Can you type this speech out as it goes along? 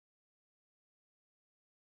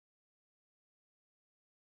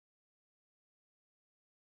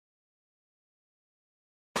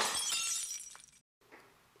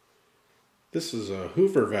This is a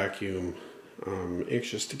Hoover vacuum. I'm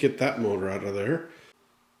anxious to get that motor out of there.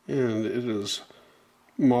 And it is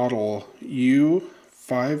model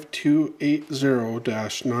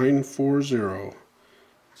U5280-940.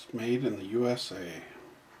 It's made in the USA.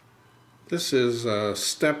 This is a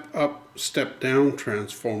step up, step down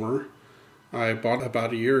transformer I bought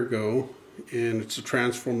about a year ago, and it's a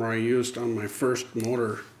transformer I used on my first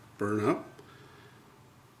motor burn up.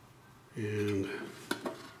 And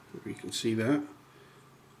you can see that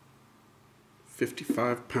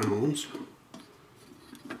 55 pounds,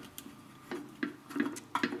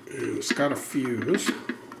 and it's got a fuse.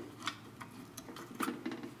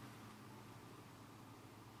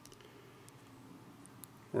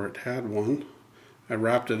 Or it had one. I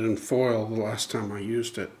wrapped it in foil the last time I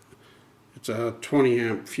used it. It's a 20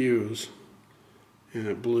 amp fuse and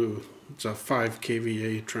it blew. It's a 5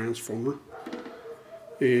 kVA transformer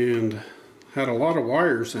and had a lot of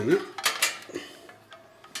wires in it.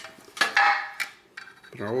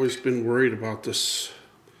 But I've always been worried about this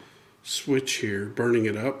switch here burning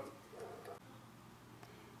it up.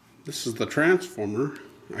 This is the transformer.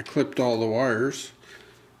 I clipped all the wires,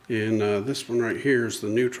 and this one right here is the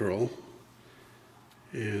neutral,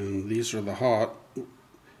 and these are the hot.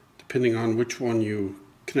 Depending on which one you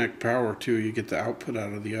connect power to, you get the output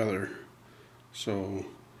out of the other. So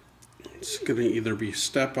it's going to either be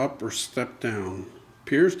step up or step down.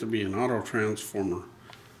 Appears to be an auto transformer.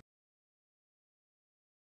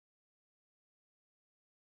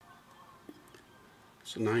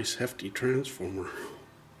 It's a nice hefty transformer.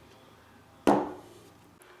 The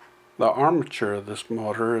armature of this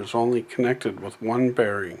motor is only connected with one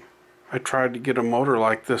bearing. I tried to get a motor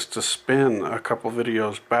like this to spin a couple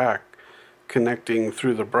videos back, connecting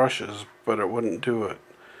through the brushes, but it wouldn't do it.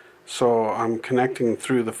 So I'm connecting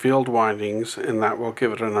through the field windings, and that will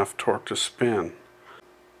give it enough torque to spin.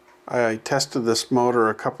 I tested this motor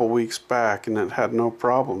a couple weeks back and it had no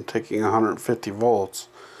problem taking 150 volts.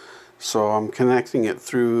 So I'm connecting it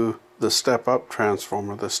through the step-up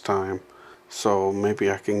transformer this time, so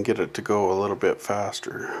maybe I can get it to go a little bit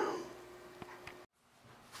faster.